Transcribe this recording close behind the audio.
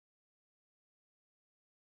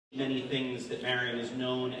Many things that Marian is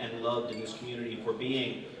known and loved in this community for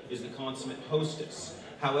being is the consummate hostess.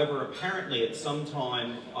 However, apparently at some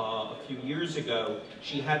time a few years ago,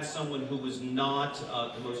 she had someone who was not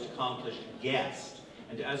the most accomplished guest.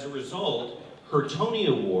 And as a result, her Tony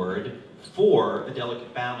Award for A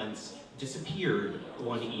Delicate Balance disappeared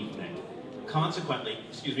one evening. Consequently,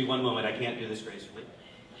 excuse me one moment, I can't do this gracefully.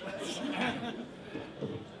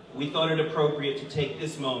 We thought it appropriate to take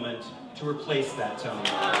this moment to replace that Tony.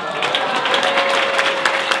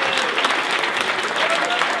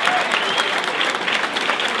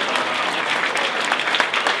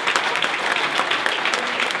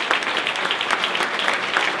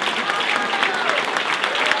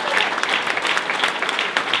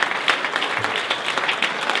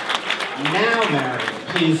 Now, Marian,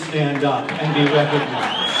 please stand up and be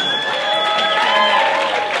recognized.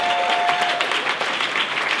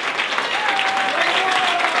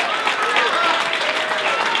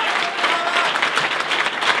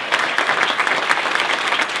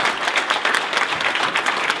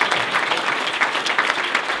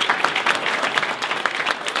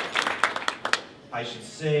 I should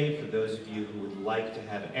say, for those of you who would like to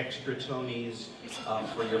have extra Tonys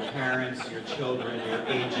for your parents, your children, your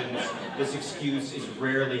agents, this excuse is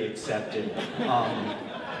rarely accepted.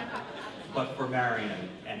 But for Marian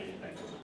and